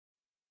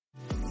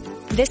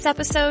This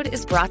episode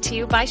is brought to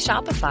you by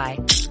Shopify.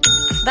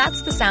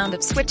 That's the sound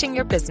of switching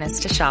your business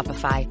to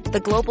Shopify,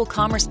 the global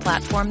commerce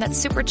platform that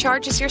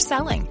supercharges your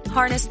selling.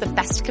 Harness the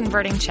best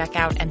converting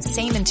checkout and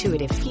same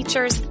intuitive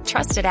features,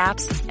 trusted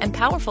apps, and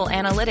powerful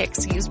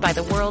analytics used by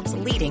the world's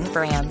leading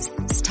brands.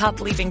 Stop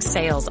leaving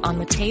sales on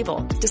the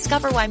table.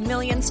 Discover why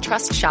millions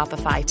trust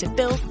Shopify to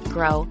build,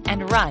 grow,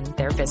 and run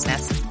their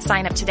business.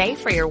 Sign up today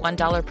for your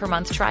 $1 per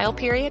month trial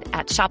period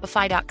at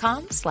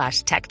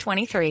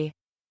shopify.com/tech23.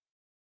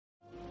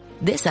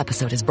 This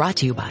episode is brought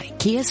to you by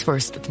Kia's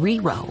first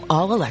 3-row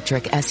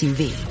all-electric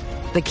SUV,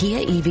 the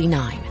Kia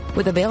EV9,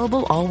 with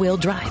available all-wheel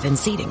drive and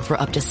seating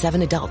for up to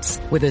 7 adults,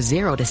 with a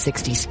 0 to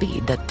 60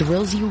 speed that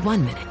thrills you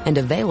 1 minute and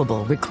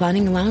available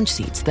reclining lounge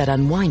seats that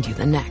unwind you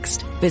the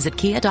next. Visit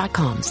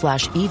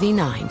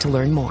kia.com/EV9 to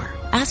learn more.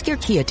 Ask your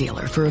Kia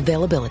dealer for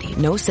availability.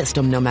 No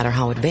system, no matter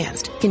how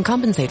advanced, can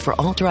compensate for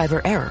all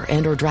driver error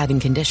and or driving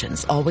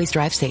conditions. Always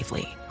drive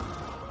safely.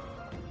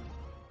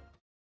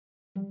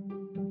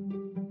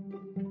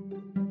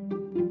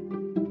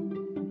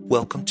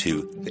 Welcome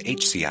to the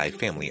HCI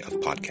family of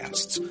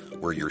podcasts.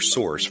 We're your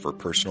source for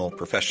personal,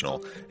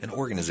 professional, and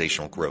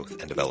organizational growth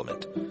and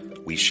development.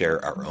 We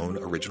share our own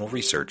original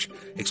research,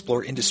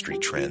 explore industry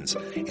trends,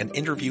 and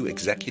interview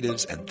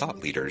executives and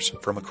thought leaders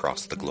from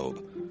across the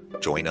globe.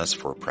 Join us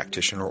for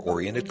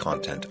practitioner-oriented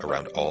content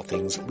around all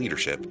things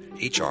leadership,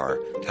 HR,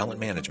 talent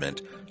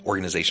management,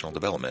 organizational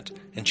development,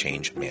 and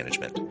change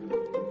management.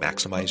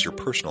 Maximize your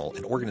personal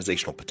and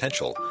organizational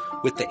potential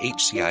with the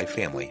HCI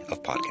family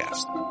of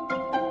podcasts.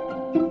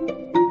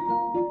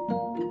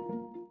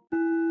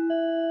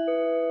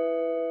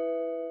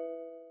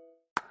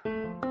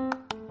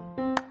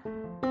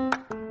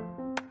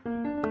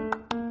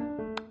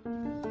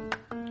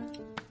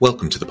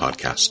 Welcome to the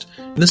podcast.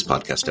 In this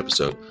podcast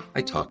episode,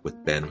 I talk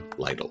with Ben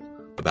Lytle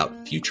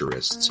about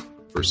Futurists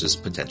versus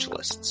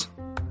Potentialists.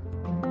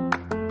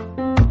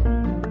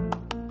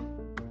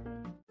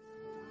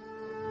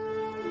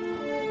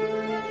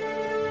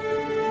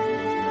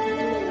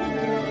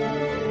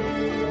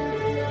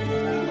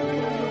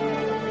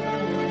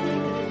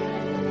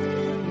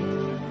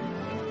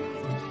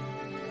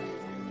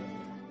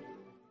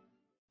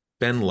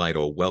 Ben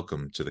Lytle,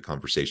 welcome to the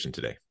conversation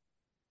today.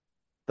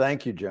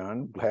 Thank you,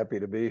 John. Happy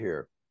to be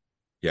here.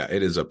 Yeah,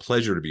 it is a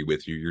pleasure to be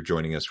with you. You're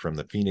joining us from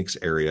the Phoenix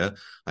area.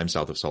 I'm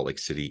south of Salt Lake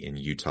City in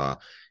Utah.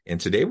 And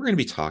today we're going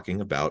to be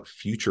talking about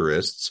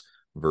futurists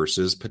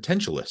versus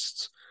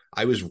potentialists.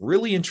 I was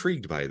really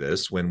intrigued by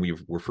this when we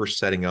were first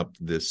setting up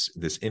this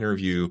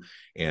interview,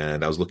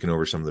 and I was looking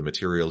over some of the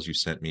materials you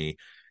sent me.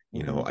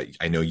 You know,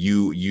 I know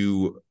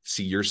you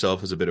see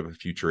yourself as a bit of a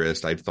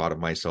futurist. I've thought of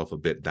myself a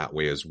bit that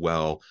way as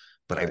well.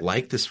 But I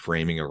like this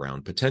framing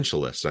around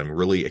potentialists. I'm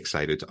really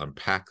excited to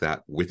unpack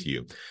that with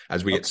you.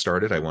 As we get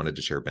started, I wanted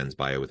to share Ben's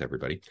bio with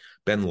everybody.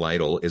 Ben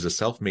Lytle is a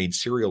self-made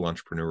serial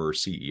entrepreneur or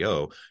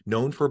CEO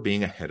known for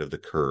being ahead of the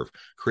curve,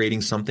 creating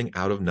something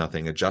out of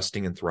nothing,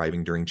 adjusting and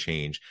thriving during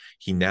change.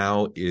 He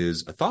now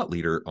is a thought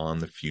leader on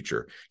the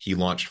future. He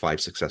launched 5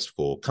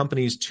 successful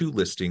companies, 2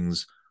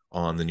 listings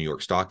on the New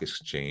York Stock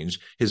Exchange,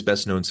 his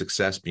best-known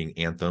success being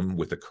Anthem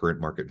with a current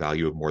market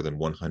value of more than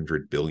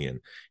 $100 billion.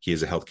 He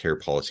is a healthcare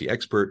policy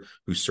expert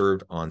who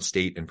served on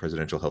state and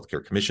presidential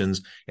healthcare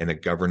commissions and a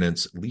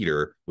governance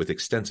leader with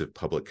extensive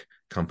public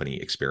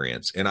company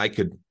experience. And I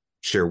could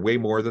share way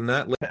more than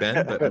that,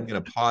 Ben, but I'm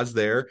going to pause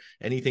there.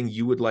 Anything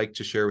you would like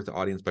to share with the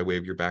audience by way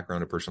of your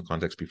background or personal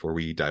context before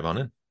we dive on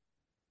in?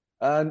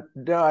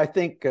 No, I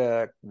think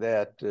that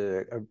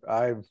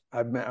I'm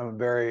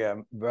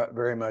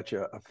very much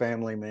a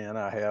family man.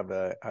 I have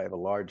a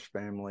large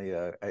family,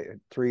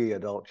 3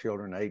 adult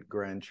children, 8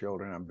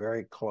 grandchildren. I'm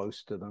very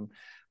close to them,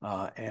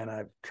 and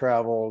I've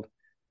traveled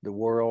the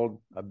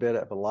world, a bit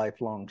of a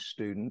lifelong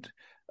student,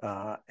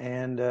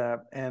 and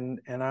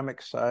I'm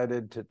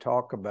excited to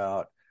talk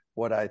about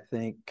what I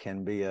think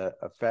can be a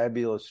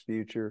fabulous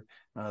future.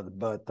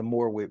 But the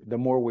more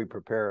we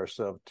prepare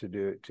ourselves to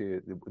do it,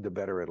 the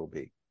better it'll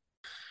be.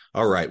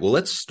 All right. Well,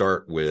 let's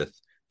start with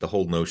the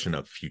whole notion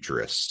of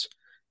futurists.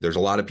 There's a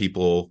lot of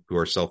people who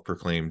are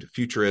self-proclaimed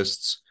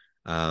futurists.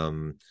 I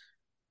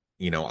kind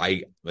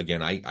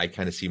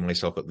of see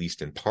myself, at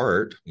least in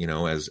part,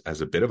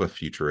 as a bit of a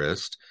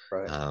futurist.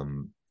 Right.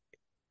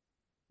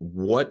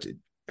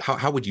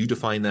 How would you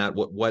define that?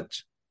 What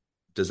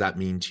does that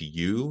mean to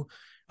you?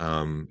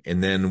 And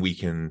then we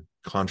can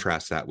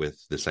contrast that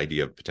with this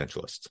idea of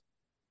potentialists.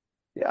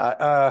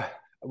 Yeah.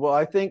 Well,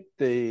 I think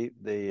the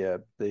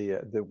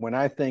when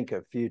I think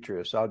of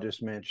futurists, I'll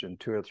just mention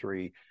 2 or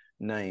 3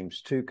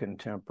 names, 2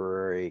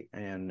 contemporary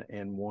and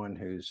one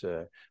who's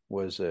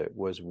was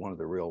one of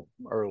the real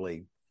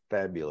early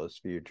fabulous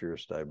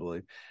futurists, I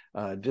believe.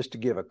 Just to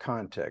give a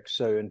context,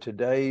 so in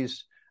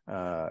today's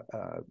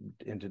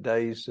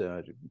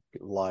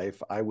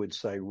life, I would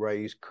say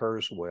Ray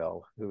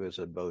Kurzweil, who is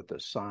both a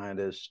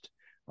scientist,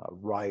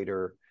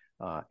 writer,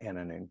 and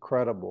an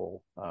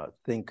incredible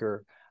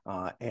thinker.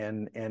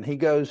 And he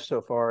goes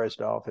so far as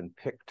to often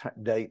pick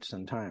dates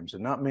and times,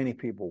 and not many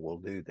people will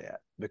do that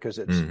because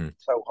it's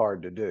so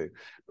hard to do.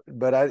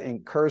 But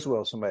in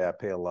Kurzweil, somebody I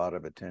pay a lot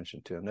of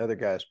attention to. Another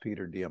guy is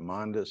Peter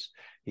Diamandis.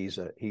 He's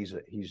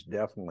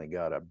definitely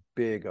got a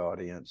big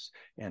audience,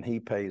 and he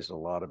pays a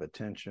lot of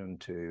attention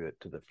to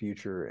the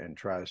future and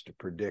tries to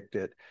predict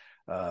it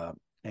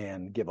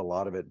and give a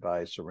lot of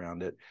advice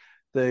around it.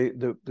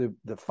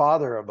 The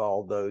father of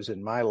all those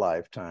in my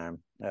lifetime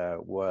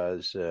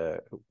was the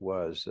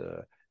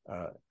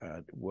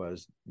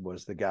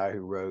guy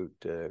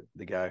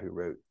who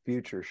wrote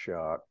Future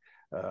Shock,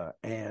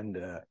 and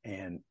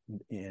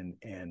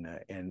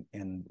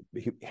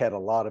he had a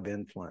lot of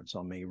influence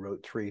on me. He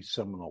wrote 3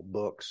 seminal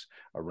books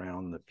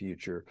around the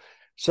future.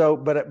 So,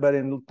 but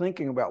in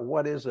thinking about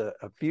what is a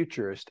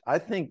futurist, I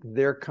think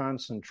their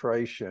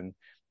concentration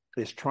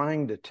is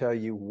trying to tell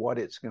you what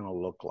it's going to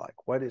look like,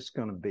 what it's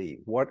going to be,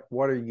 what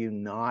are you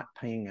not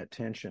paying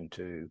attention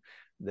to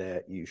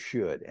that you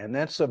should, and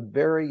that's a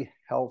very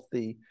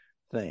healthy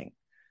thing.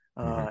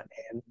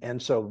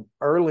 And so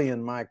early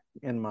in my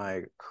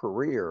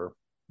career,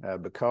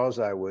 because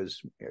I was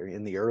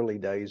in the early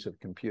days of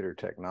computer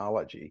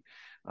technology,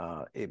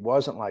 it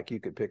wasn't like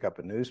you could pick up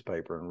a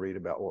newspaper and read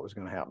about what was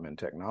going to happen in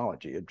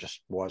technology. It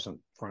just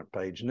wasn't front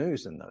page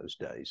news in those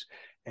days.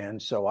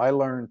 And so I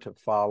learned to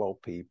follow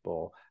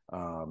people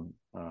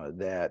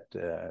that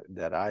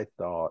I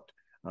thought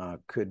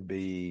could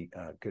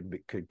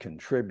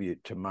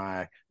contribute to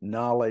my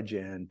knowledge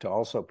and to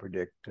also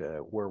predict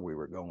where we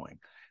were going.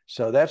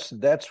 So that's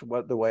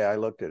what the way I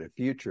looked at a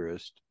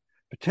futurist.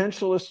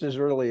 Potentialist is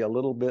really a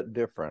little bit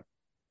different,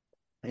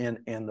 and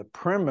the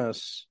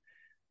premise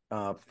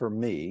for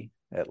me,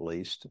 at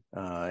least,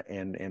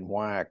 and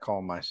why I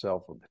call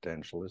myself a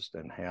potentialist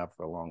and have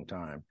for a long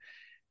time,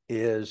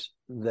 is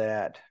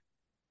that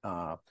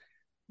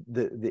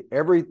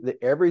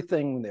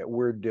everything that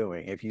we're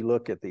doing, if you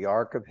look at the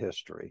arc of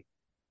history,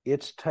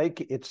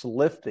 it's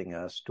lifting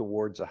us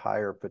towards a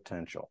higher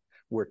potential.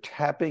 We're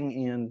tapping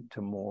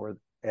into more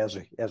as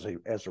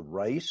a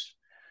race,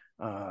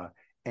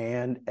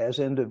 and as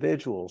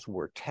individuals,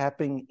 we're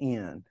tapping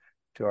in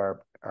to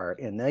our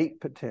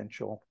innate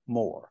potential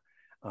more.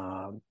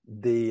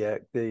 The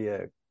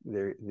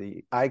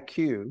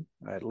IQ,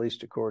 at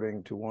least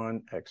according to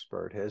one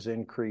expert, has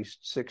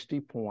increased 60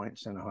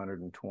 points in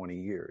 120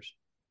 years.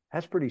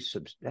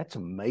 That's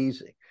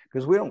amazing,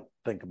 because we don't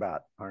think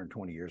about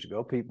 120 years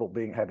ago people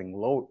having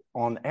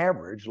on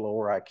average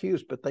lower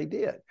IQs, but they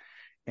did.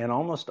 And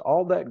almost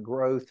all that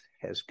growth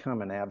has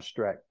come in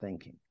abstract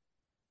thinking.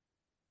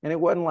 And it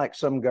wasn't like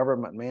some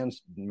government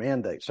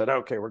mandate said,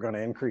 okay, we're going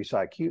to increase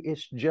IQ.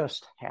 It's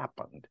just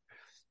happened.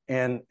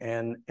 And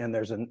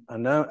there's a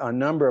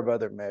number of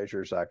other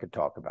measures I could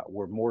talk about.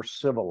 We're more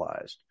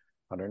civilized.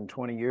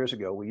 120 years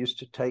ago, we used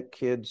to take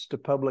kids to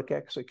public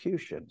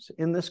executions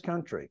in this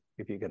country,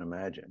 if you can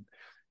imagine.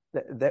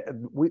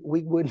 We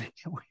wouldn't.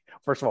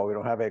 First of all, we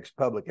don't have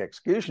public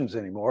executions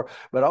anymore,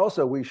 but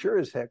also we sure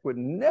as heck would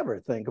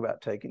never think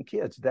about taking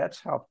kids. That's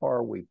how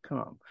far we've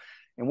come,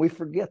 and we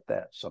forget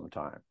that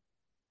sometimes.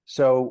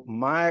 So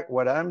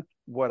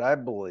what I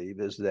believe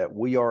is that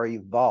we are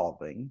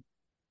evolving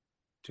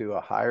to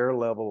a higher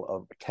level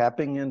of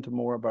tapping into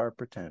more of our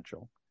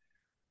potential.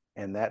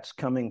 And that's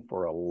coming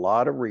for a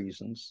lot of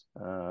reasons.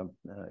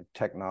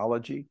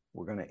 Technology,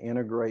 we're going to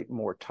integrate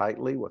more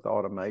tightly with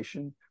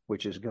automation,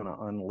 which is going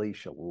to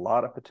unleash a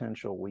lot of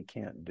potential we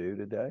can't do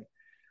today.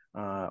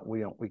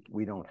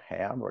 We don't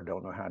have or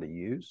don't know how to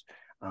use.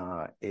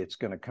 It's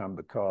going to come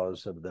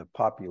because of the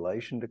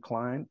population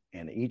decline,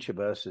 and each of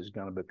us is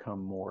going to become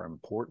more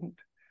important.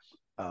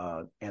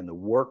 And the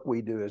work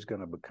we do is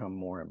going to become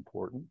more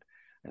important,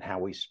 and how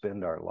we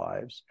spend our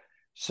lives.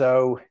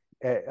 So,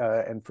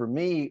 and for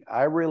me,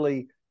 I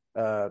really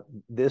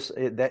this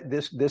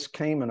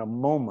came in a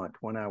moment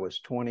when I was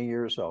 20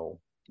 years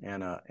old,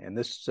 and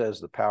this says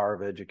the power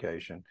of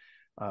education.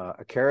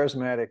 A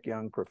charismatic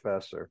young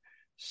professor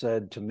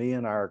said to me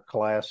in our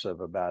class of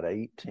about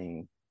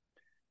 18,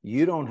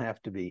 "You don't have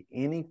to be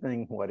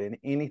anything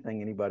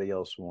anybody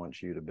else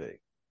wants you to be.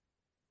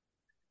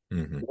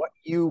 What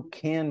you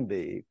can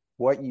be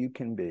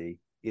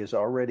is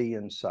already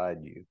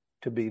inside you,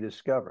 to be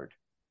discovered,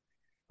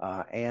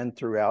 and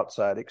through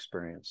outside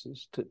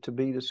experiences to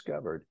be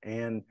discovered.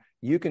 And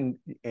you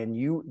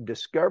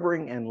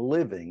discovering and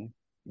living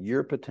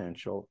your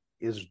potential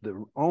is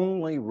the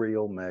only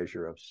real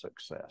measure of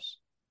success."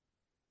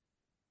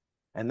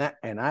 And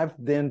I've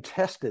then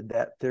tested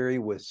that theory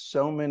with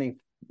so many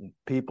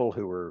people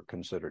who were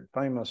considered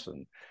famous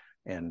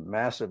and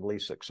massively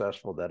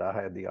successful that I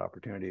had the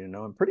opportunity to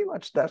know. And pretty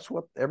much that's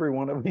what every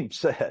one of them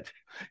said.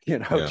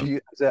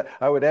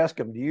 I would ask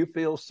them, "Do you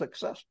feel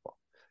successful?"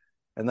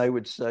 And they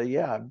would say,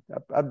 "Yeah,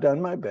 I've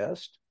done my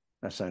best."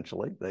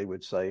 Essentially, they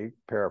would say,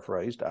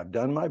 paraphrased, "I've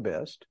done my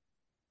best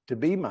to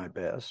be my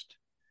best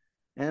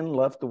and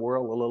left the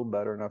world a little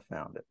better than I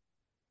found it."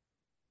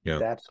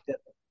 Yeah.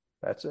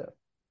 That's it.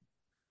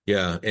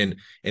 Yeah. And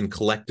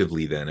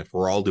collectively then, if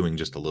we're all doing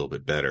just a little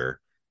bit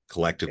better,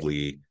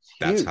 collectively,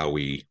 that's how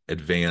we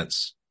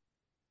advance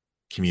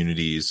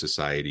communities,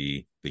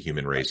 society, the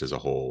human race as a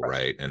whole,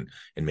 right? And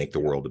make the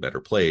Yeah. world a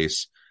better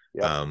place.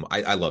 Yep.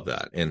 I love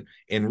that.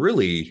 And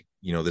really,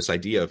 this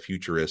idea of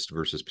futurist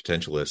versus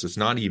potentialist, it's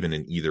not even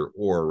an either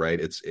or, right?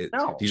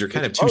 No, These are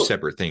kind it's of two both.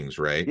 separate things,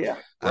 right? Yeah,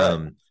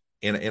 right.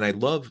 And I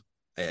love,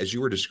 as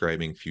you were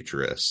describing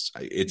futurists,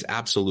 it's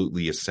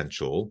absolutely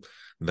essential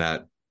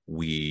that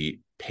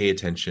we pay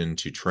attention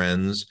to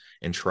trends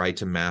and try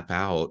to map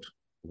out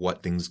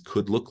what things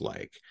could look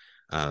like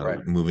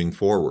Right. moving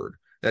forward.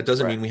 That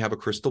doesn't Right. mean we have a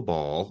crystal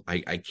ball.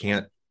 I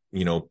can't,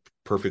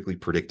 perfectly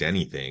predict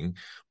anything. No.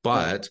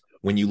 But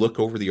when you look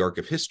over the arc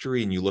of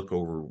history and you look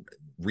over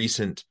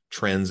recent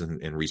trends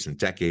in recent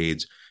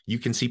decades, you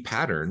can see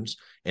patterns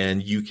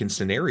and you can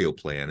scenario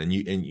plan. And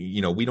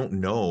we don't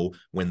know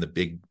when the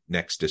big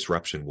next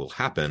disruption will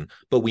happen,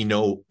 but we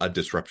know a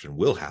disruption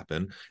will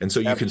happen. And so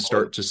you can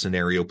start to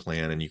scenario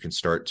plan and you can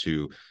start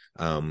to,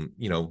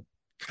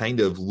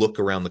 kind of look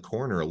around the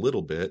corner a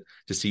little bit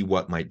to see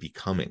what might be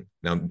coming.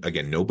 Now,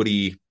 again,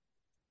 nobody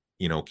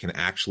can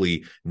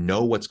actually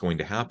know what's going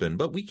to happen,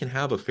 but we can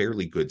have a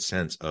fairly good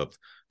sense of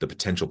the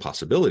potential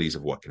possibilities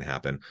of what can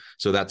happen.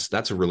 So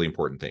that's a really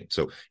important thing.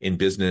 So in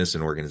business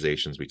and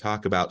organizations, we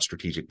talk about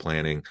strategic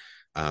planning.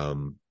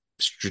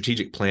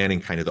 Strategic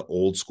planning, kind of the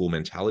old school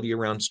mentality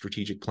around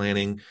strategic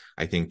planning,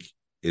 I think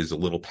is a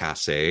little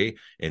passe.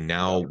 And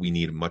now we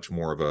need much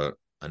more of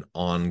an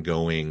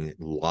ongoing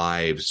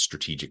live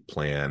strategic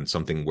plan,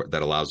 something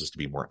that allows us to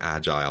be more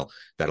agile,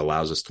 that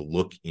allows us to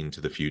look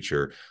into the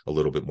future a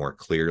little bit more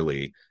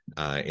clearly.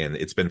 And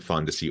it's been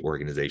fun to see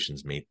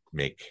organizations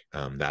make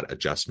that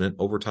adjustment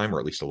over time, or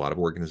at least a lot of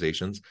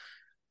organizations.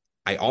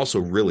 I also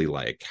really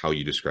like how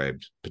you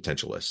described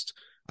potentialist.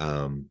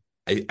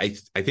 I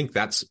think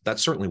that's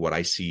certainly what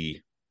I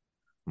see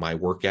my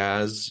work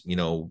as.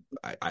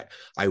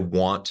 I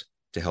want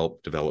to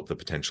help develop the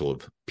potential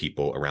of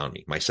people around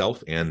me,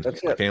 myself and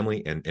my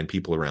family and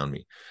people around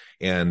me.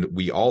 And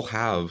we all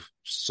have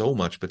so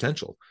much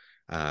potential.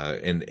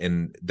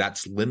 And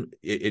that's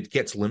it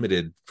gets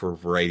limited for a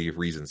variety of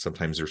reasons.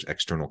 Sometimes there's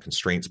external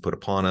constraints put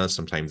upon us.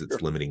 Sometimes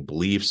it's limiting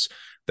beliefs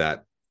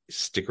that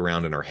stick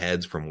around in our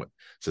heads from what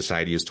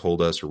society has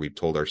told us or we've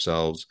told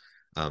ourselves.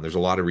 There's a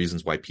lot of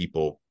reasons why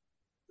people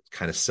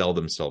kind of sell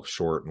themselves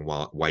short and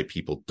why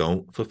people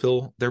don't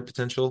fulfill their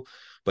potential.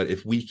 But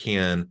if we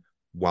can,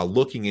 while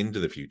looking into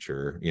the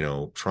future,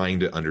 trying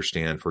to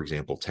understand, for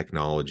example,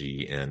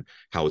 technology and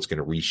how it's going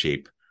to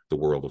reshape the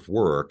world of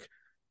work,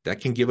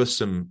 that can give us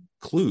some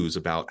clues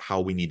about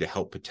how we need to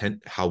help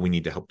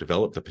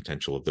develop the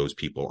potential of those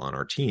people on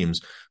our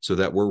teams so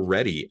that we're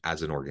ready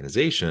as an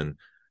organization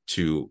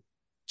to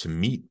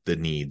meet the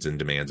needs and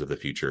demands of the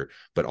future.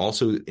 But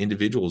also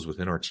individuals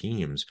within our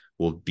teams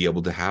will be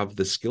able to have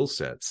the skill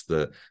sets,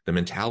 the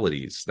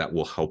mentalities that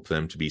will help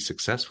them to be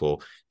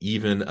successful,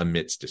 even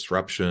amidst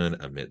disruption,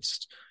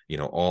 amidst,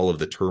 all of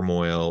the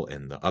turmoil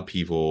and the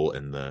upheaval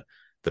and the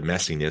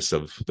messiness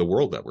of the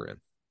world that we're in.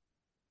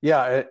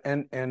 Yeah,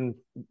 and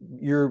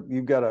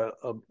you've got a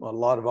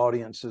lot of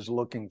audiences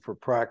looking for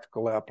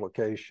practical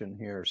application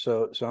here.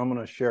 So I'm going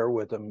to share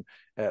with them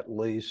at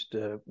least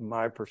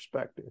my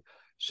perspective.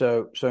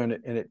 So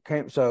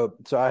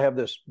I have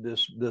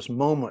this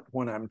moment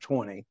when I'm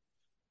 20,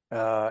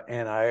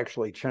 and I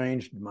actually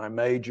changed my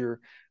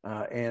major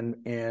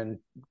and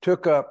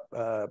took up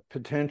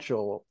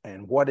potential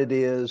and what it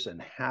is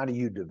and how do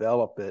you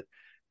develop it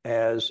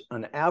as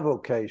an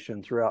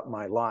avocation throughout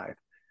my life.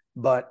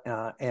 But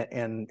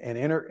and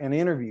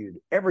interviewed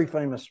every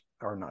famous,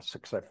 or not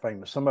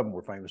famous, some of them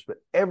were famous, but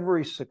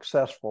every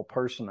successful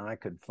person I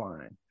could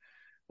find.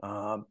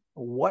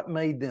 What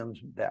made them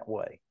that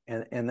way?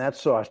 And that's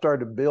so I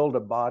started to build a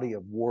body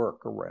of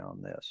work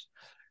around this.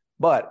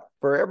 But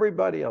for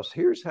everybody else,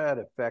 here's how it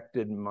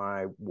affected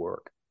my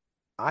work.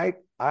 I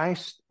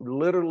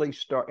literally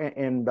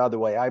and by the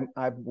way,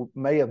 I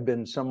may have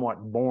been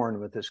somewhat born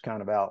with this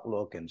kind of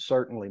outlook, and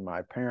certainly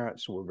my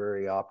parents were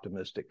very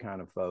optimistic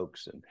kind of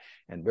folks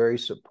and very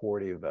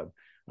supportive of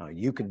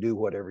you can do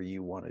whatever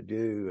you want to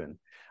do.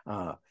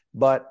 And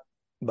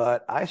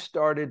but I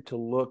started to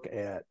look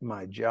at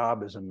my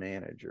job as a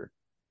manager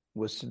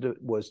was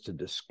to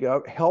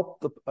discover,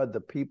 help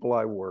the people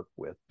I work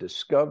with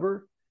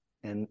discover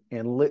and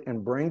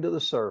bring to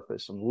the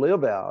surface and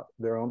live out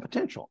their own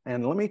potential.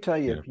 And let me tell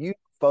you, if you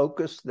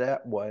focus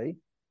that way,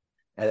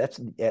 and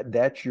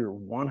that's your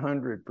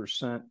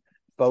 100%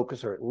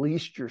 focus, or at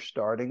least your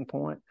starting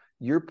point,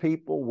 your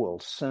people will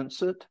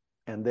sense it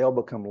and they'll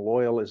become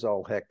loyal as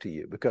all heck to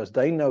you because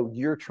they know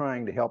you're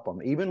trying to help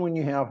them. Even when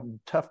you have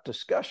tough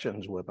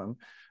discussions with them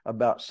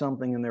about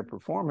something in their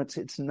performance,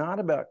 it's not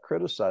about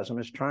criticizing,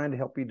 it's trying to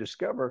help you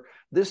discover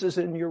this is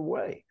in your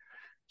way.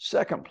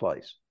 Second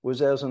place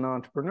was as an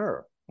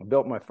entrepreneur. I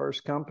built my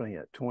first company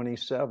at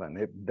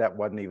 27. That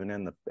wasn't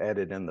even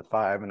added in the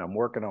 5, and I'm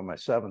working on my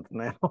 7th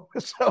now.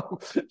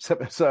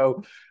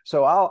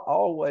 So I'll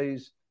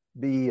always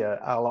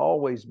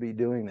be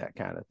doing that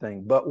kind of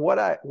thing. But what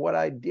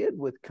I did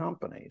with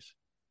companies,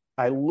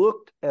 I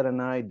looked at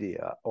an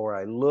idea or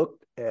I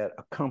looked at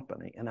a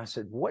company and I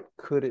said, what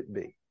could it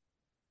be?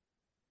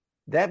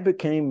 That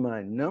became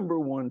my number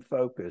one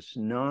focus,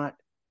 not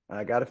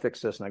I got to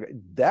fix this.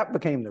 That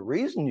became the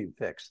reason you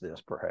fix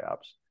this,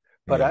 perhaps.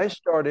 But I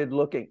started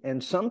looking,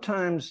 and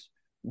sometimes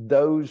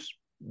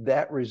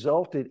that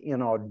resulted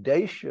in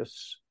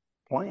audacious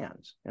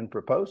plans and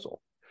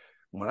proposal.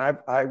 When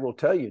I will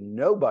tell you,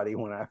 nobody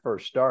when I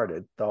first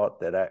started thought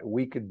that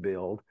we could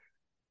build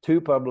 2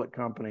 public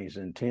companies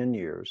in 10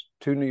 years,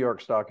 2 New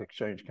York Stock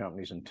Exchange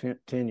companies in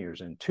 10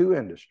 years in 2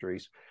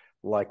 industries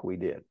like we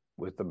did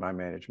with my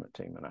management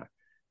team and I.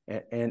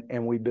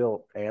 And we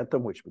built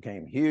Anthem, which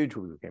became huge.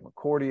 We became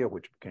Accordia,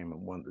 which became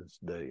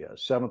the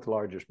 7th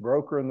largest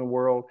broker in the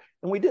world.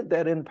 And we did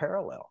that in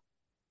parallel,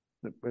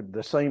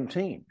 the same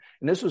team.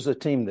 And this was a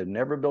team that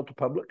never built a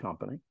public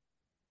company,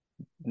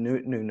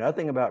 knew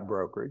nothing about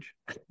brokerage.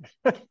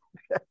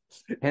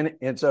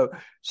 and so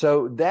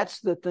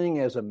that's the thing,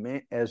 as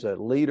a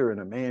leader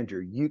and a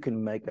manager, you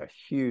can make a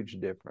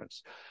huge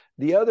difference.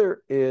 The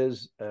other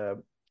is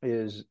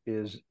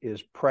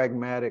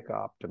pragmatic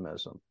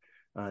optimism.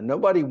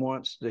 Nobody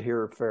wants to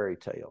hear fairy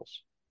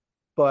tales,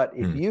 but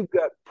if you've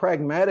got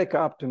pragmatic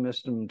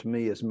optimism, to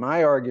me, is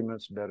my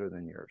argument's better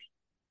than yours.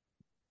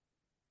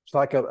 It's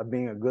like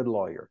being a good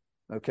lawyer.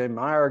 Okay,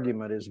 my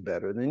argument is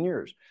better than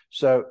yours.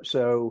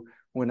 So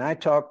when I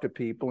talk to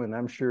people, and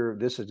I'm sure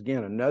this is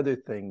again another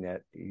thing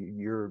that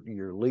your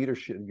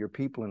leadership, your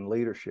people in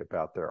leadership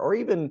out there, or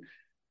even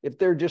if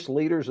they're just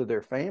leaders of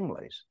their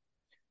families,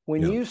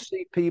 when you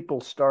see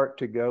people start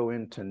to go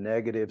into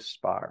negative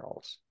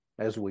spirals,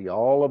 as we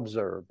all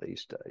observe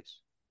these days,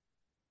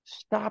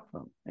 stop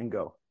them and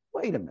go,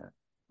 wait a minute,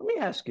 let me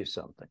ask you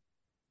something.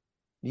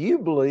 Do you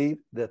believe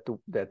that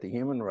the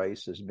human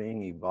race is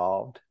being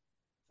evolved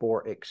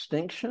for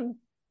extinction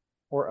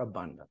or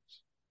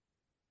abundance?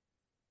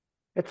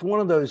 It's one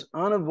of those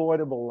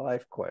unavoidable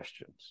life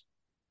questions.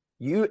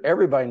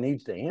 Everybody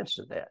needs to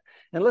answer that.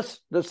 And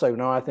let's say,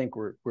 no, I think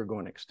we're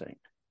going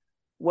extinct.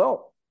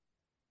 Well,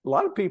 a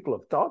lot of people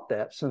have thought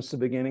that since the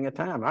beginning of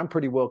time. I'm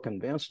pretty well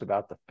convinced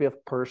about the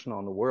 5th person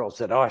on the world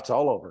said, oh, it's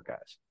all over,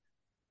 guys.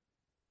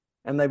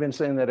 And they've been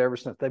saying that ever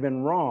since. They've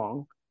been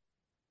wrong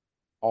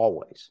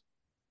always.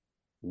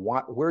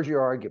 Where's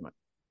your argument?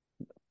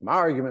 My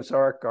argument's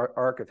arc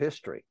of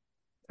history.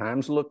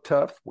 Times look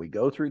tough. We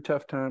go through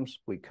tough times.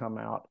 We come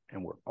out,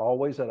 and we're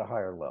always at a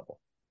higher level.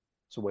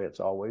 It's the way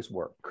it's always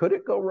worked. Could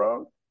it go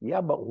wrong?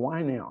 Yeah, but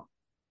why now?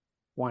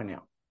 Why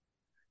now?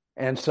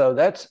 And so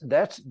that's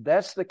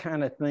the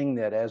kind of thing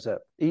that as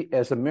a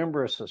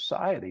member of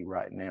society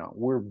right now,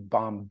 we're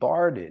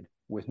bombarded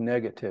with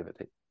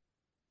negativity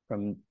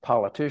from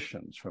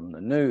politicians, from the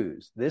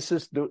news.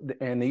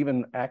 And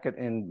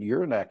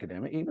you're an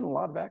academic, even a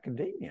lot of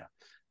academia,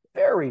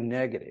 very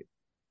negative.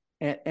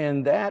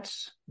 And that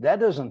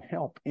doesn't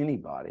help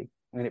anybody.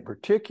 And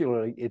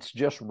particularly, it's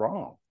just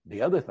wrong.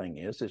 The other thing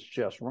is, it's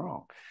just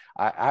wrong.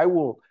 I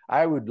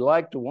would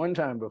like to one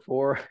time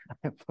before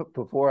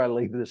I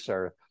leave this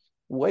earth,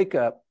 wake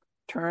up,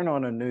 turn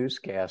on a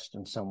newscast,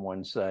 and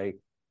someone say,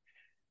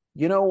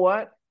 you know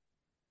what?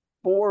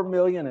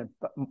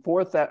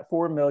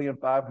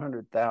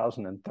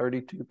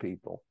 4,500,032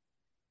 people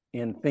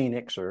in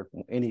Phoenix, or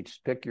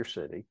pick your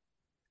city,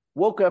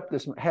 woke up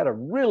had a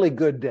really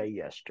good day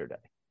yesterday.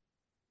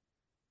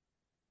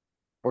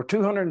 Or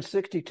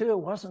 262, it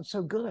wasn't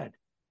so good.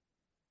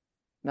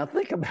 Now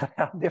think about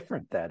how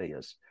different that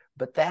is.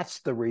 But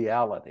that's the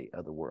reality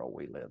of the world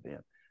we live in,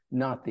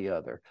 not the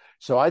other.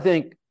 So I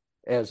think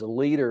as a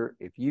leader,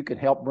 if you can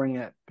help bring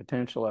that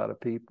potential out of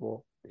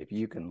people, if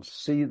you can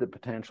see the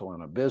potential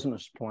in a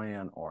business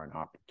plan or an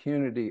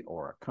opportunity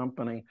or a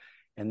company,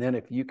 and then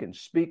if you can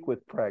speak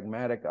with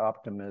pragmatic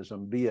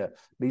optimism, be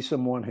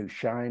someone who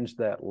shines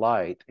that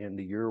light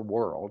into your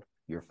world,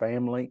 your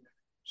family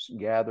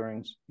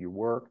gatherings, your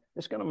work,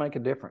 it's going to make a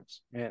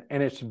difference. And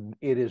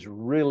it is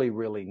really,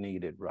 really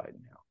needed right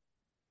now.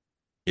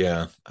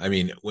 Yeah. I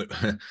mean,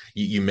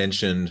 you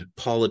mentioned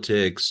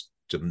politics,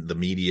 the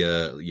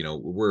media,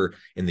 we're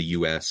in the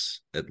US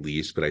at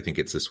least, but I think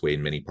it's this way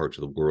in many parts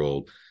of the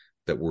world,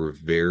 that we're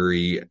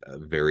very,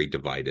 very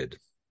divided.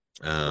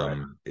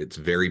 Right. It's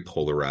very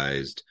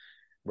polarized.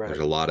 Right. There's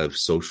a lot of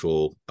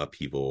social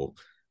upheaval.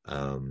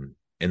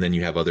 And then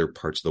you have other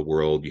parts of the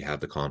world. You have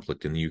the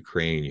conflict in the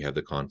Ukraine. You have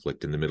the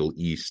conflict in the Middle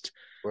East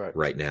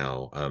right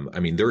now. I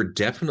mean, there are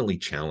definitely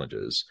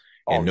challenges.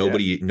 And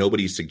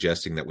nobody's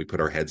suggesting that we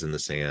put our heads in the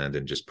sand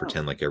and just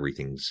pretend like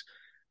everything's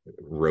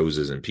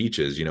roses and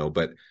peaches,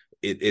 but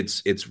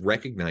it's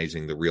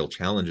recognizing the real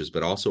challenges,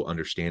 but also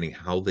understanding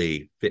how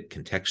they fit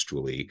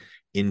contextually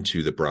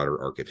into the broader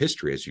arc of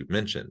history, as you've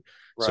mentioned.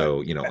 Right.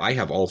 So, I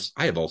have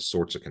all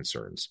sorts of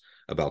concerns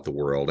about the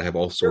world. I have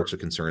all sorts of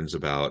concerns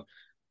about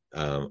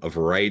a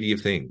variety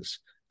of things.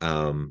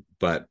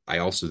 But I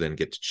also then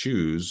get to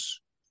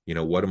choose,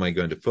 what am I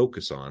going to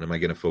focus on? Am I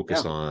going to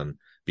focus on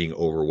being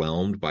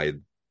overwhelmed by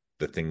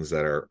the things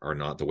that are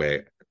not the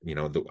way,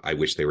 I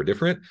wish they were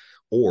different?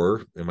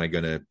 Or am I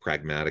going to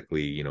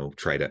pragmatically,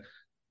 try to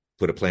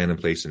put a plan in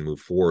place and move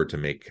forward to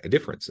make a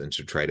difference and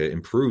to try to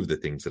improve the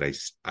things that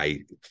I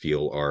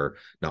feel are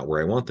not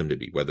where I want them to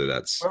be, whether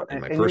that's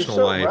in my and you're personal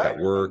so life, right. at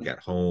work, at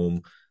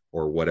home,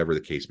 or whatever the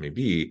case may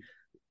be.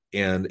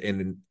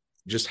 And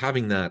just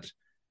having that,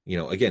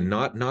 again,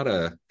 not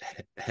a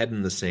head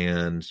in the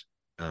sand,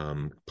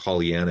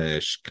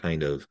 Pollyanna-ish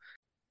kind of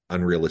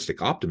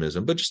unrealistic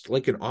optimism, but just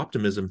like an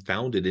optimism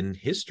founded in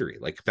history,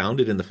 like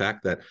founded in the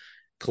fact that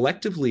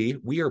collectively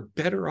we are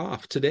better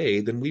off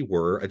today than we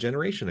were a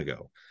generation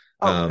ago.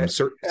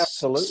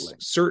 Absolutely.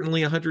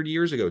 Certainly 100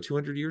 years ago,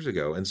 200 years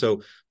ago. And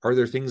so are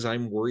there things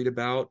I'm worried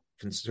about,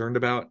 concerned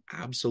about?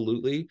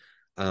 Absolutely.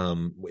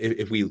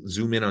 If we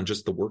zoom in on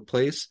just the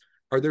workplace,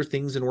 are there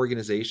things in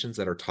organizations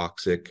that are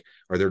toxic?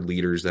 Are there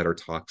leaders that are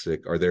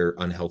toxic? Are there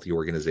unhealthy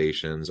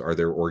organizations? Are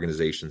there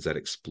organizations that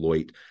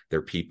exploit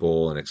their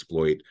people and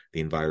exploit the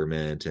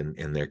environment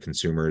and their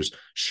consumers?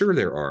 Sure,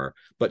 there are.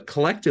 But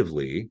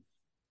collectively,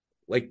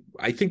 like,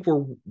 I think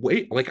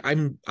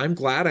I'm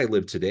glad I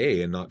live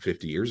today and not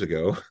 50 years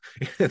ago.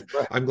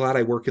 Right. I'm glad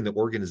I work in the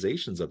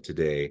organizations of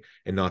today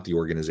and not the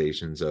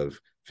organizations of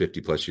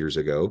 50 plus years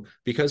ago,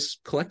 because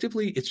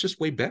collectively it's just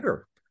way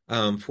better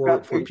for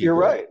people. You're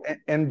right.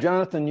 And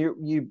Jonathan,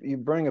 you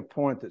bring a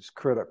point that's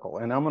critical.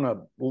 And I'm going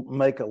to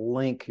make a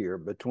link here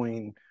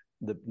between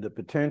the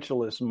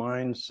potentialist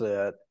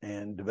mindset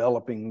and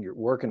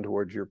working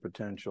towards your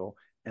potential,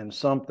 and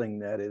something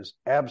that is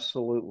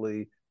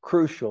absolutely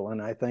crucial,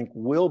 and I think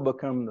will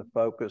become the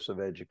focus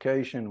of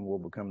education, will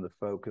become the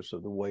focus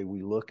of the way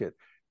we look at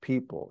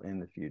people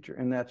in the future,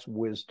 and that's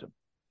wisdom.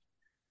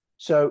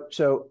 So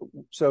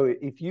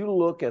if you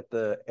look at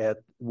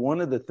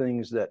one of the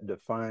things that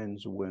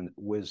defines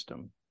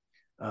wisdom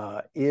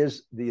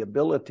is the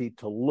ability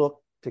to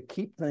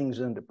keep things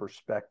into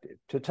perspective,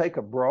 to take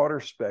a broader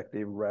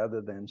perspective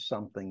rather than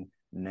something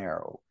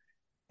narrow.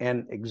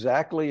 And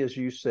exactly as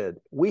you said,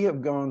 we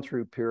have gone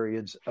through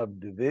periods of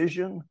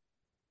division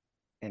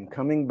and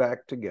coming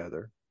back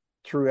together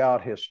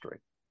throughout history.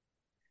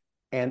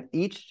 And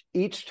each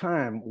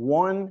time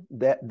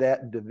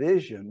that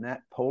division,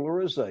 that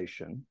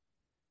polarization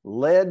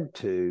led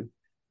to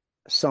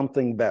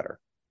something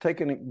better.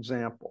 Take an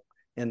example.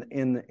 In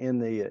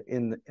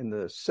the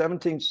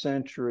 17th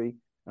century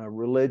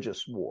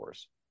religious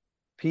wars,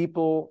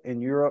 people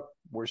in Europe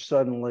were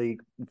suddenly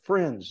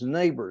friends,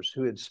 neighbors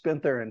who had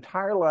spent their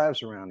entire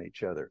lives around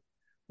each other,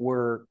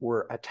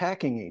 were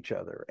attacking each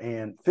other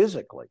and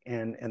physically,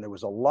 and there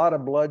was a lot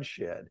of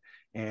bloodshed,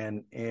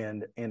 and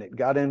it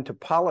got into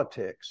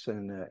politics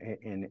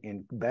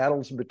and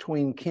battles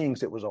between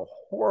kings. It was a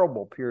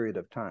horrible period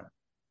of time,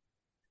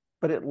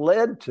 but it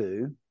led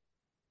to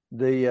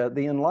the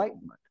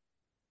Enlightenment,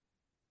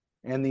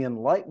 and the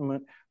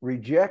Enlightenment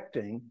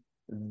rejecting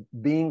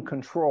being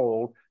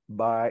controlled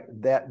by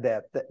that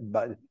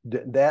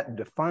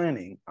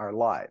defining our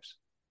lives.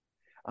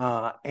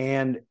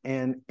 And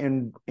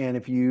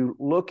if you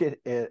look at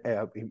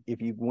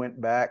if you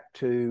went back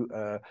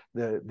to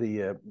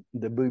the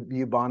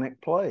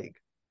bubonic plague,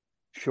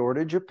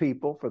 shortage of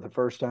people for the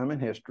first time in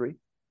history,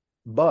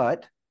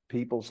 but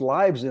people's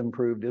lives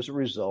improved as a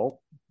result.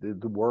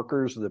 The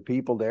workers, the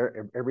people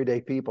there,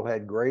 everyday people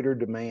had greater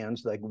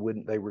demands.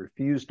 They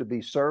refused to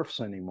be serfs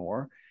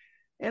anymore,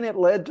 and it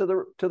led to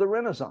the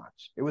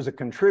Renaissance. It was a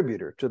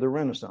contributor to the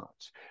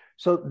Renaissance.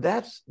 So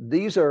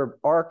these are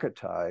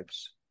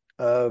archetypes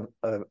of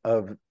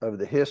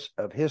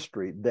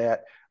history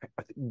that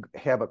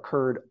have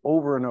occurred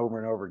over and over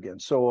and over again.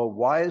 So a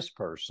wise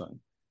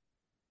person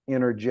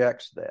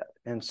interjects that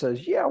and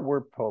says, yeah,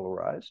 we're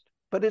polarized,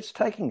 but it's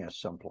taking us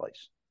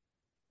someplace.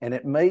 And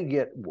it may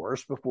get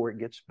worse before it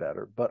gets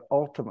better, but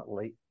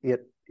ultimately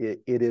it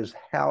is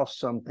how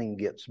something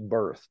gets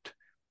birthed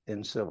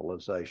in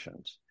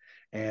civilizations.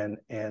 And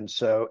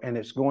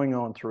it's going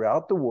on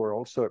throughout the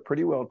world. So it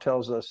pretty well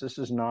tells us this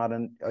is not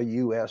a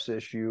U.S.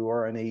 issue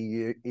or an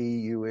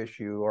EU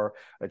issue or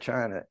a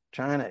China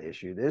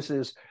issue. This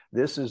is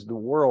the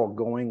world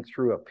going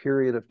through a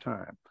period of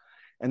time.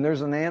 And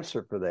there's an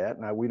answer for that.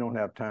 Now, we don't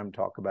have time to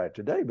talk about it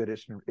today, but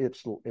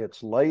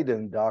it's laid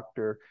in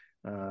Dr.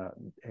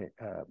 Alvin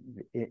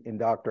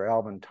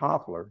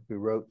Toffler, who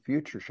wrote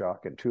Future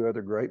Shock and two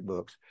other great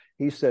books.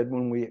 He said,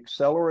 when we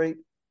accelerate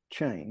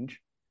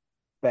change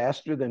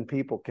faster than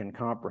people can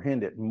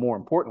comprehend it, and more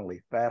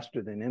importantly,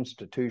 faster than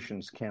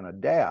institutions can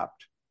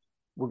adapt,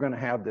 we're going to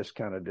have this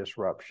kind of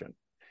disruption.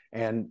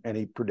 And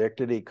he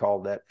predicted, he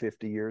called that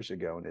 50 years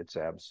ago, and it's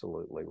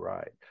absolutely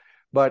right.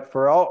 But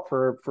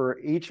for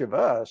each of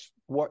us,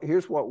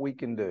 here's what we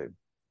can do.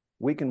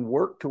 We can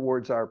work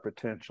towards our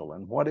potential.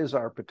 And what is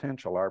our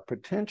potential? Our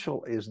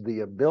potential is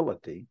the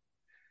ability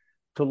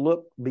to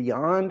look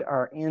beyond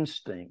our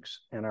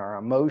instincts and our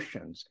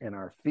emotions and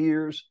our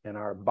fears and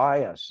our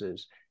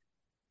biases,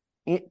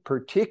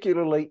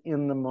 particularly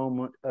in the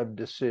moment of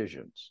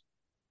decisions,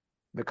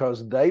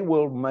 because they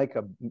will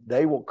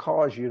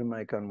cause you to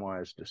make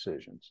unwise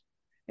decisions,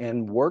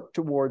 and work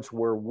towards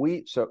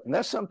and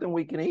that's something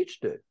we can each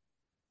do.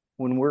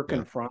 When we're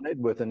confronted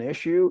with an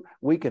issue,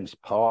 we can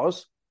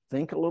pause,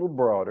 think a little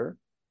broader,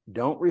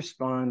 don't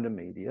respond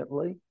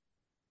immediately,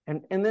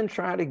 and then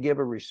try to give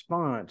a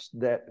response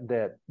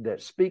that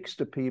speaks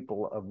to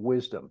people of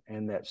wisdom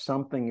and that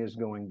something is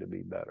going to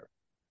be better.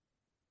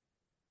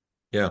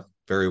 Yeah,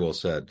 very well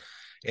said.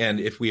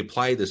 And if we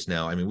apply this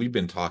now, I mean, we've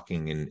been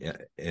talking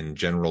in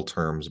general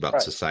terms about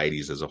Right.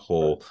 societies as a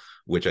whole,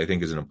 which I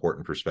think is an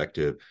important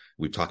perspective.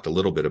 We've talked a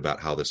little bit about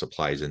how this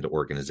applies into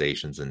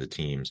organizations and the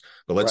teams,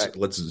 but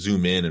let's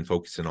zoom in and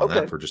focus in on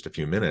that for just a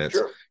few minutes.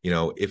 Sure.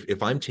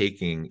 If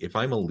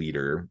I'm a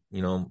leader,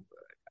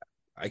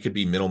 I could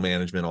be middle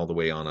management all the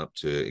way on up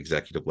to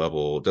executive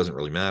level. It doesn't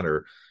really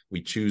matter.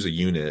 We choose a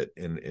unit,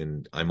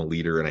 and I'm a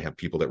leader, and I have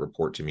people that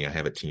report to me. I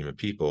have a team of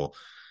people.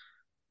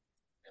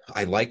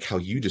 I like how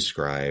you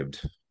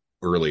described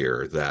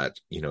earlier that,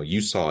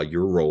 you saw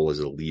your role as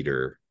a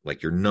leader,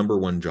 like your number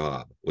one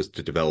job was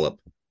to develop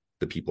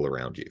the people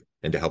around you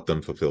and to help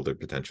them fulfill their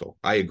potential.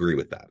 I agree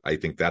with that. I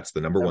think that's the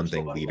number one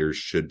thing leaders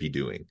should be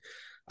doing.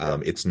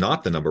 It's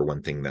not the number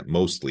one thing that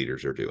most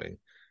leaders are doing.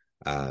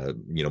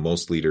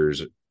 Most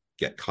leaders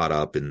get caught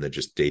up in the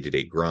just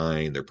day-to-day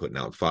grind. They're putting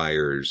out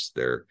fires.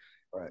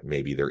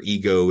 Maybe their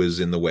ego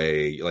is in the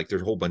way. Like,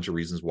 there's a whole bunch of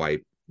reasons why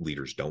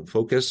leaders don't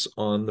focus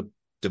on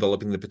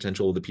developing the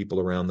potential of the people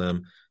around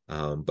them.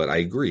 But I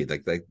agree,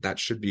 like that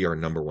should be our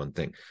number one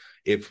thing.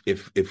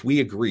 If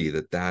we agree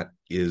that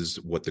is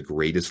what the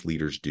greatest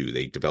leaders do,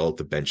 they develop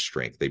the bench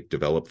strength, they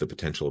develop the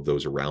potential of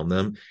those around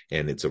them,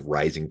 and it's a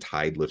rising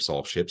tide lifts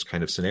all ships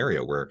kind of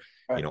scenario where,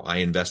 I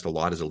invest a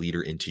lot as a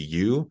leader into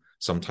you.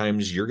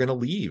 Sometimes you're going to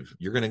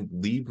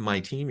leave my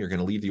team, you're going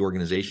to leave the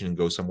organization and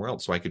go somewhere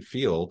else. So I could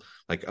feel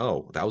like,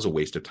 oh, that was a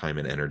waste of time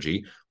and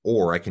energy.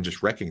 Or I can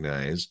just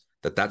recognize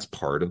that that's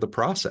part of the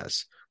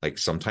process. Like,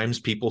 sometimes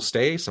people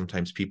stay,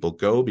 sometimes people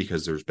go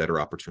because there's better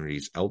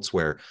opportunities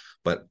elsewhere.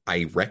 But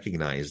I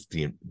recognize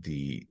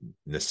the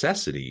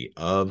necessity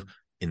of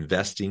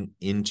investing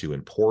into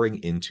and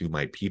pouring into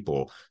my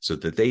people so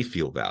that they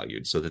feel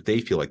valued, so that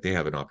they feel like they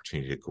have an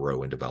opportunity to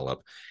grow and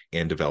develop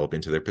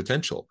into their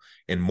potential.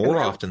 And more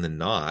often than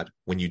not,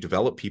 when you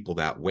develop people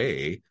that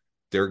way,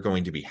 they're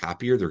going to be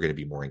happier, they're going to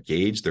be more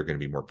engaged, they're going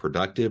to be more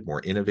productive,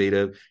 more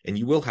innovative, and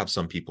you will have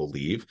some people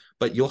leave,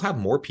 but you'll have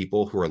more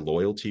people who are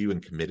loyal to you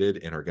and committed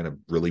and are going to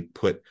really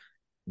put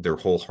their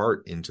whole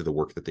heart into the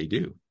work that they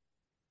do.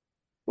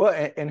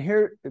 Well, and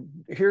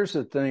here's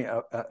the thing,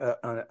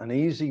 an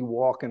easy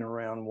walking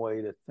around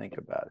way to think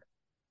about it.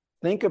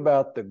 Think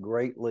about the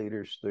great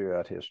leaders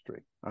throughout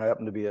history. I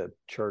happen to be a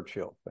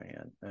Churchill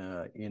fan,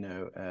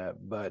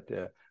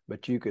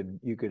 but you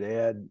could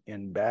add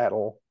in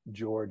battle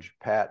George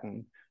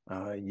Patton.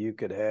 You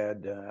could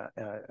add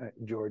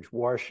George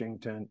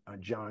Washington,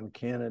 John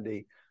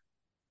Kennedy.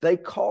 They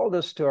called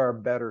us to our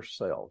better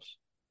selves.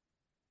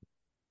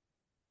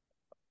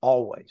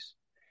 Always.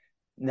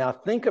 Now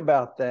think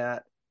about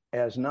that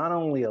as not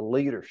only a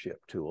leadership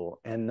tool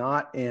and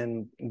not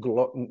in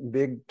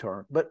big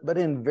terms, but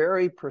in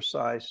very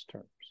precise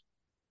terms.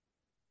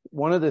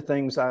 One of the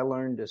things I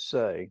learned to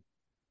say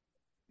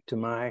to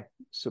my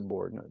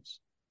subordinates,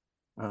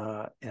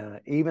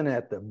 even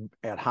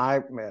at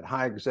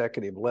high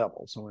executive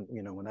levels,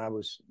 when I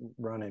was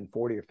running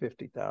 40 or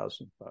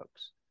 50,000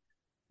 folks,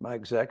 my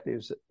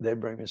executives, they'd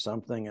bring me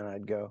something and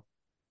I'd go,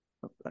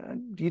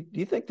 do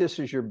you think this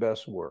is your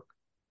best work?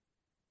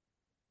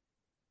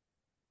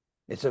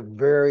 It's a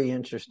very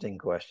interesting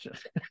question.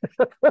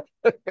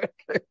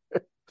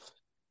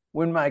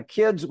 When my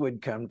kids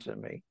would come to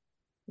me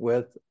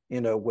with,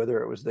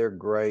 whether it was their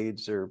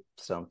grades or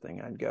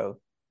something, I'd go,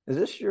 is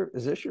this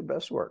your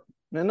best work?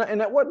 And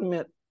that wasn't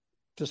meant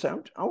to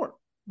sound,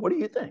 what do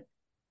you think?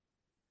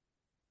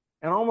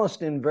 And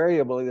almost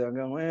invariably they'll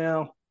go,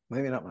 well,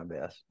 maybe not my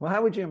best. Well,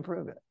 how would you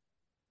improve it?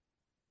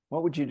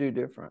 What would you do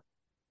different?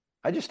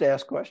 I just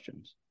ask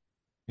questions.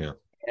 Yeah.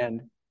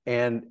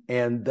 And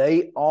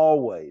they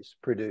always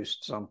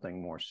produced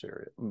something more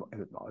serious,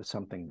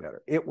 something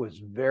better. It was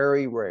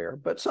very rare,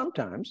 but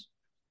sometimes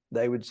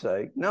they would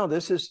say, no,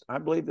 I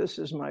believe this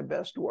is my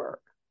best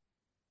work.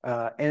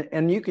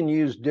 And you can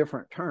use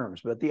different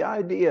terms, but the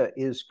idea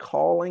is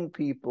calling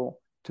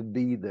people to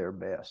be their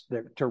best,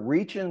 to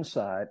reach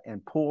inside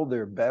and pull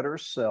their better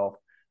self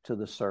to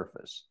the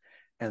surface.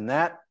 And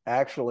that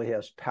actually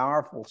has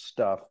powerful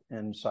stuff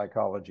in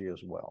psychology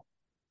as well.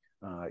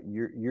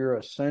 You're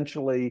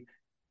essentially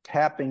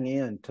tapping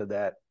into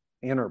that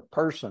inner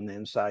person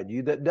inside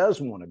you that does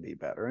want to be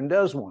better and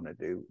does want to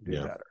do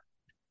better.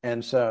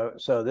 And so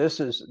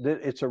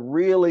it's a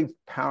really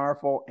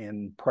powerful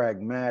and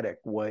pragmatic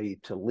way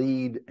to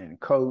lead and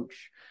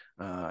coach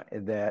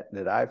that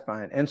I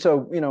find. And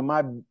so,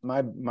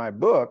 my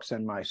books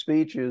and my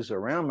speeches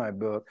around my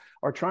book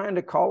are trying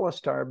to call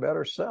us to our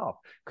better self,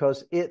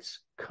 because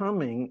it's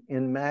coming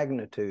in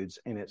magnitudes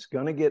and it's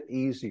going to get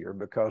easier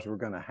because we're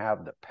going to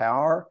have the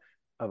power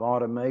of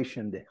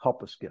automation to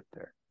help us get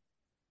there.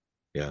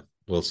 Yeah,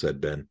 well said,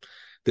 Ben.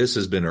 This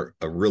has been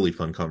a really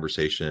fun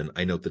conversation.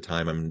 I know at the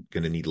time I'm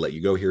going to need to let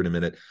you go here in a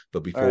minute,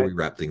 but before we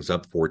wrap things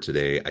up for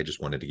today, I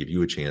just wanted to give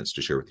you a chance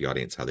to share with the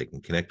audience how they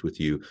can connect with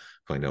you,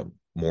 find out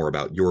more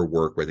about your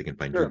work, where they can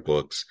find your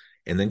books,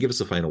 and then give us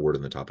a final word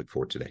on the topic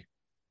for today.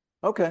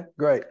 Okay,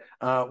 great.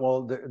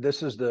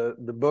 This is the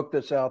book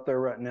that's out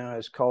there right now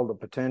is called The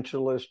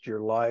Potentialist: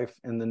 Your Life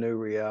in the New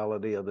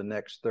Reality of the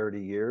Next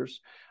 30 Years.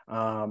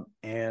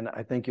 And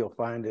I think you'll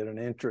find it an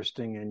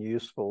interesting and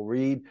useful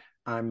read.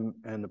 I'm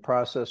in the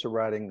process of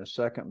writing the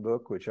second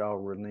book, which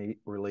I'll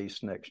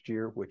release next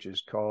year, which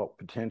is called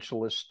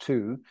Potentialists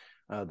 2,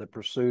 The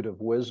Pursuit of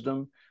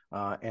Wisdom.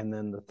 And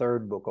then the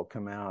third book will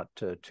come out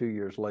 2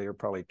 years later,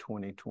 probably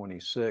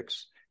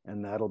 2026.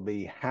 And that'll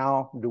be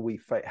how do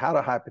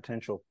high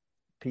potential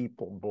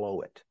people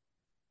blow it?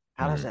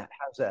 How does that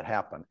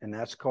happen? And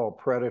that's called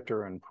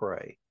Predator and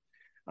Prey.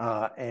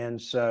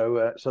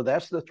 So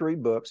that's the three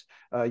books.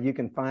 You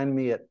can find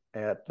me at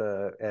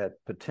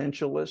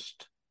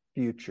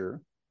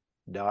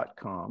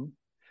potentialistfuture.com.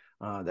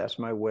 That's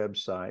my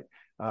website.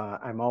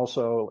 I'm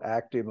also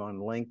active on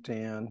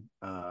LinkedIn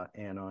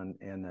and on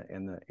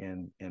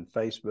in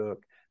Facebook,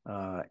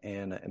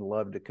 and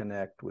love to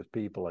connect with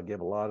people. I give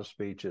a lot of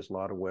speeches, a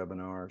lot of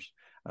webinars,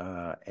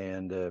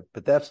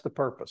 but that's the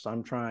purpose.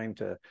 I'm trying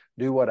to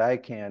do what I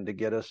can to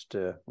get us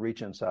to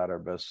reach inside our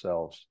best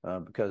selves,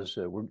 because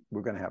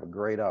we're going to have a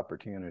great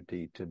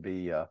opportunity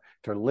to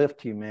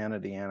lift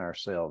humanity and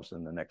ourselves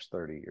in the next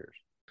 30 years.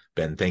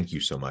 Ben, thank you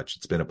so much.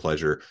 It's been a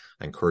pleasure.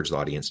 I encourage the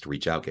audience to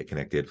reach out, get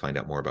connected, find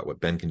out more about what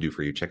Ben can do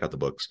for you. Check out the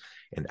books.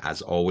 And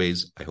as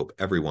always, I hope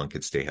everyone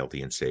can stay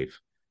healthy and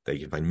safe, that you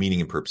can find meaning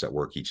and purpose at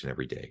work each and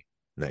every day,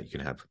 and that you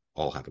can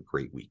all have a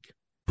great week.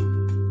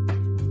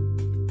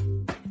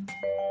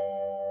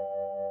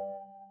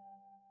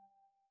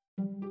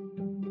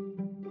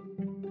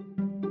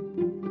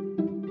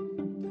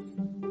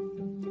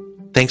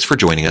 Thanks for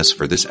joining us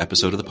for this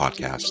episode of the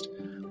podcast.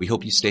 We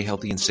hope you stay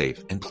healthy and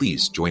safe, and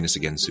please join us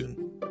again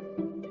soon.